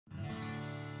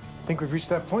I think we've reached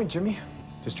that point, Jimmy.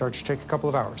 Discharge should take a couple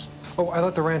of hours. Oh, I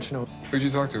let the ranch know. Who'd you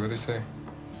talk to? What'd they say?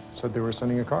 Said they were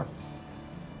sending a car.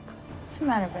 What's the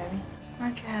matter, baby?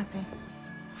 Aren't you happy?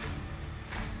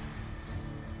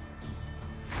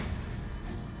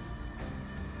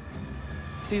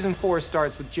 Season 4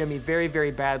 starts with Jimmy very, very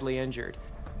badly injured.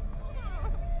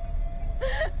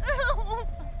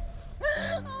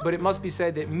 But it must be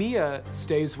said that Mia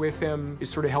stays with him, is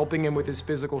sort of helping him with his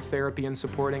physical therapy and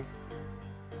supporting.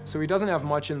 So he doesn't have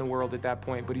much in the world at that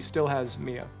point, but he still has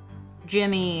Mia.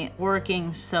 Jimmy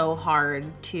working so hard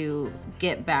to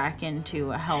get back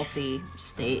into a healthy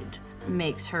state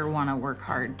makes her want to work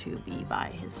hard to be by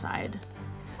his side.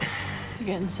 You're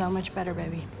getting so much better,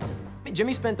 baby.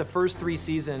 Jimmy spent the first 3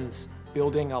 seasons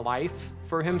building a life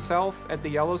for himself at the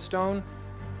Yellowstone.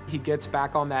 He gets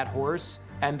back on that horse,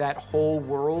 and that whole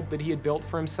world that he had built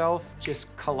for himself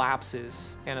just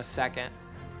collapses in a second.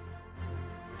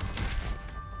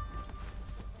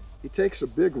 He takes a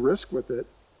big risk with it,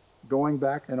 going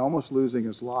back and almost losing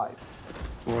his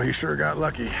life. Boy, he sure got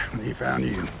lucky when he found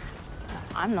you.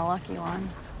 I'm the lucky one.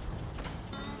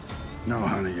 No,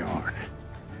 honey, you aren't.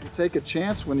 You take a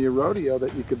chance when you rodeo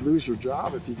that you could lose your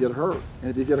job if you get hurt.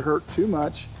 And if you get hurt too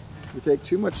much, you take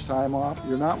too much time off,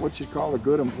 you're not what you'd call a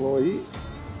good employee.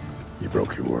 You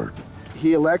broke your word.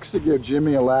 He elects to give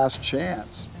Jimmy a last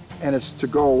chance, and it's to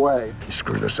go away. You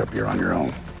screw this up, you're on your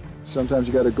own. Sometimes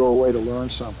you got to go away to learn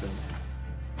something.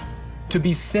 To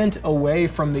be sent away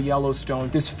from the Yellowstone,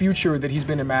 this future that he's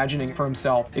been imagining for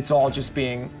himself, it's all just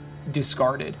being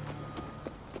discarded.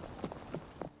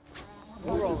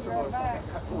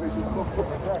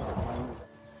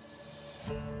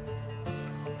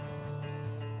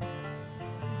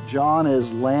 John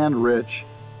is land rich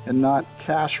and not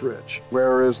cash rich.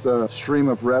 Where is the stream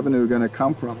of revenue going to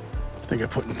come from? Think of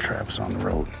putting Travis on the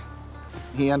road.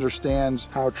 He understands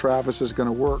how Travis is going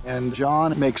to work, and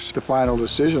John makes the final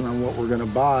decision on what we're going to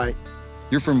buy.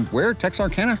 You're from where?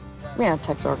 Texarkana? Yeah,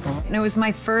 Texarkana. And it was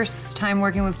my first time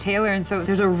working with Taylor, and so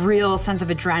there's a real sense of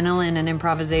adrenaline and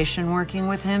improvisation working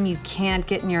with him. You can't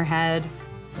get in your head.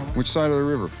 Which side of the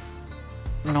river?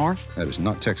 North. That is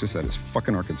not Texas, that is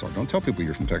fucking Arkansas. Don't tell people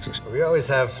you're from Texas. We always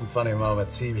have some funny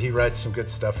moments. He writes some good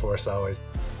stuff for us always.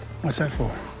 What's that for?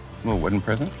 A little wedding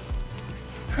present.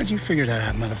 How'd you figure that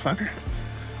out, motherfucker?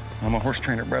 I'm a horse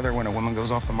trainer, brother. When a woman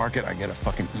goes off the market, I get a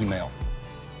fucking email.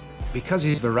 Because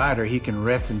he's the rider, he can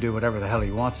riff and do whatever the hell he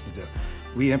wants to do.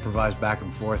 We improvise back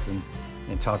and forth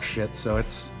and talk shit, so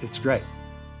it's great.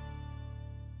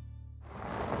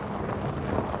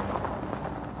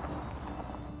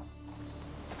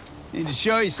 Need to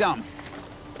show you something.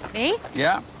 Me?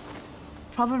 Yeah.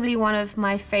 Probably one of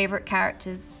my favorite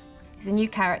characters. He's a new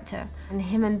character, and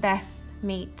him and Beth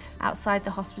meet outside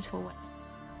the hospital.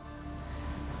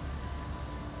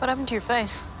 What happened to your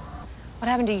face? What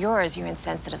happened to yours, you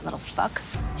insensitive little fuck?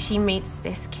 She meets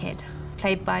this kid,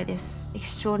 played by this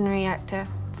extraordinary actor,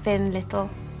 Finn Little.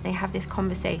 They have this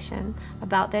conversation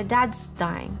about their dad's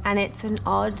dying, and it's an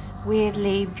odd,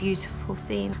 weirdly beautiful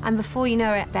scene. And before you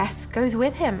know it, Beth goes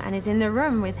with him and is in the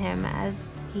room with him as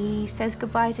he says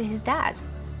goodbye to his dad.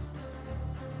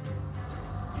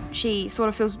 She sort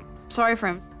of feels sorry for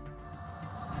him.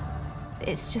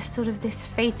 It's just sort of this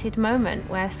fated moment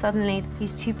where suddenly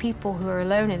these two people who are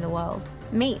alone in the world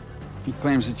meet. He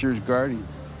claims that you're his guardian.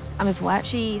 I'm his wife.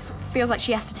 She feels like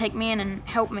she has to take me in and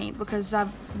help me because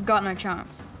I've got no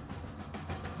chance.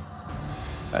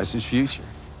 That's his future.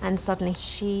 And suddenly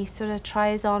she sort of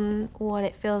tries on what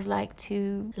it feels like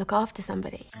to look after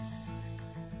somebody.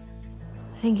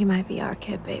 I think you might be our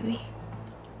kid, baby.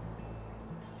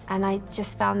 And I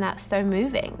just found that so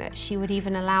moving that she would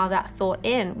even allow that thought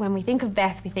in. When we think of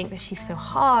Beth, we think that she's so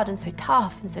hard and so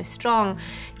tough and so strong.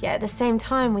 Yet at the same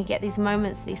time, we get these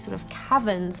moments, these sort of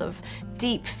caverns of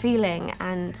deep feeling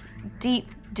and deep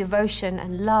devotion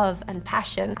and love and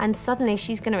passion. And suddenly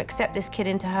she's going to accept this kid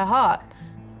into her heart.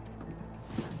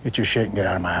 Get your shit and get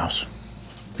out of my house.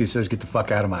 He says, get the fuck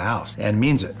out of my house, and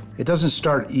means it. It doesn't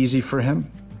start easy for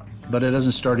him, but it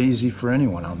doesn't start easy for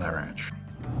anyone on that ranch.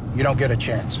 You don't get a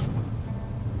chance.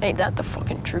 Ain't that the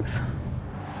fucking truth?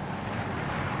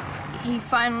 He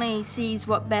finally sees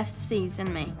what Beth sees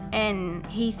in me, and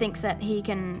he thinks that he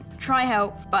can try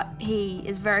help, but he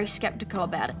is very skeptical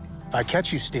about it. If I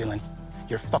catch you stealing,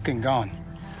 you're fucking gone.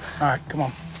 All right, come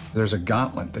on. There's a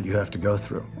gauntlet that you have to go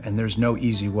through, and there's no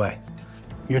easy way.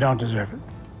 You don't deserve it.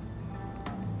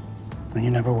 And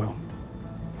you never will.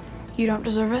 You don't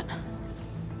deserve it?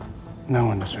 No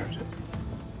one deserves it.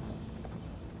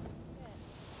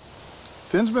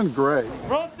 Finn's been great.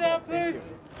 Roll down, please.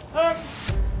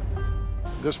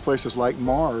 This place is like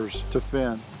Mars to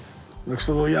Finn. Looks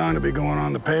a little young to be going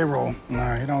on the payroll.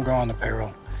 No, he don't go on the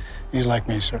payroll. He's like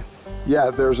me, sir. Yeah,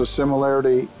 there's a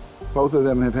similarity. Both of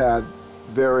them have had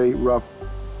very rough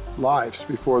lives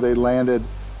before they landed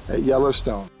at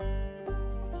Yellowstone.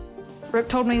 Rip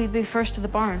told me we'd be first to the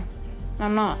barn.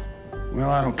 I'm not. Well,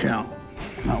 I don't count.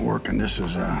 Not working. This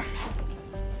is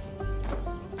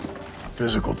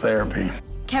physical therapy.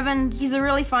 Kevin, he's a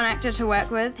really fun actor to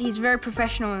work with. He's very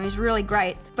professional and he's really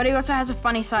great, but he also has a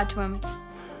funny side to him.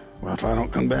 Well, if I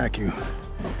don't come back, you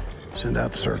send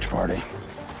out the search party.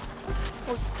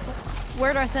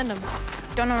 Where do I send him?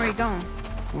 Don't know where you're going.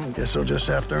 Well, I guess he'll just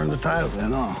have to earn the title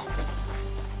then, huh?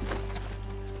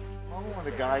 When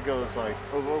the guy goes like,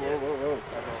 whoa, whoa, whoa, whoa, whoa.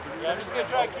 Yeah, I'm just gonna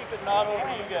try to keep it not over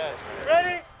you guys.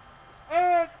 Ready?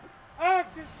 And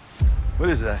action! What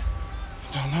is that?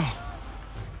 I don't know.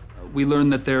 We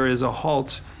learned that there is a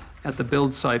halt at the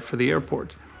build site for the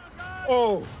airport.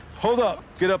 Oh, hold up.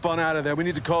 Get up on out of there. We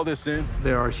need to call this in.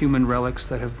 There are human relics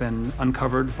that have been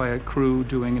uncovered by a crew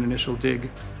doing an initial dig.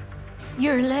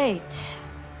 You're late.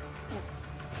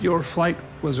 Your flight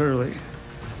was early.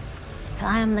 If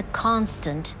I am the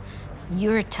constant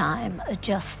your time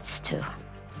adjusts to.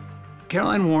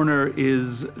 Caroline Warner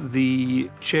is the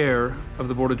chair of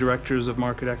the board of directors of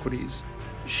Market Equities.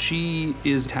 She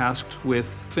is tasked with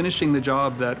finishing the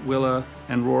job that Willa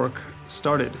and Rourke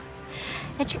started.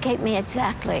 Educate me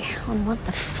exactly on what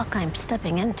the fuck I'm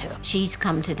stepping into. She's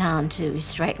come to town to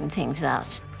straighten things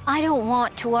out. I don't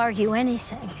want to argue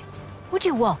anything. Would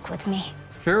you walk with me?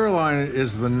 Caroline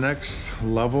is the next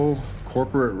level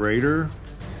corporate raider.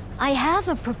 I have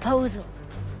a proposal.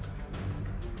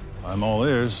 I'm all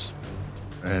ears.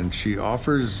 And she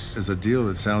offers as a deal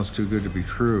that sounds too good to be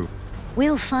true.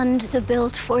 We'll fund the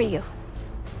build for you.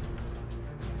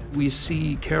 We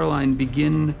see Caroline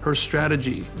begin her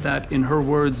strategy that, in her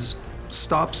words,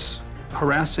 stops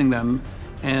harassing them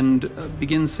and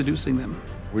begins seducing them.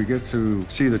 We get to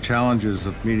see the challenges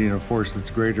of meeting a force that's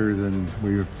greater than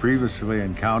we've previously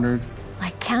encountered.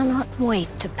 I cannot wait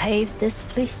to pave this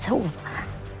place over.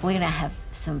 We're gonna have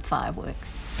some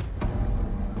fireworks.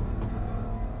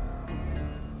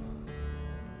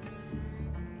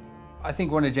 I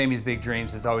think one of Jamie's big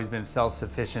dreams has always been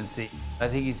self-sufficiency. I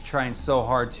think he's trying so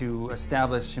hard to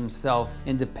establish himself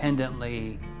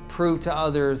independently, prove to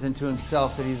others and to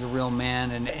himself that he's a real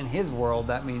man, and in his world,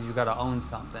 that means you gotta own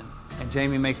something. And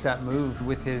Jamie makes that move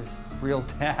with his real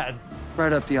dad.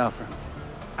 Right up the offer.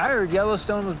 I heard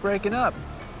Yellowstone was breaking up.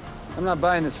 I'm not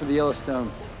buying this for the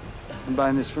Yellowstone. I'm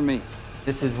buying this for me.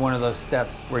 This is one of those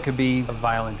steps where it could be a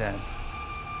violent end.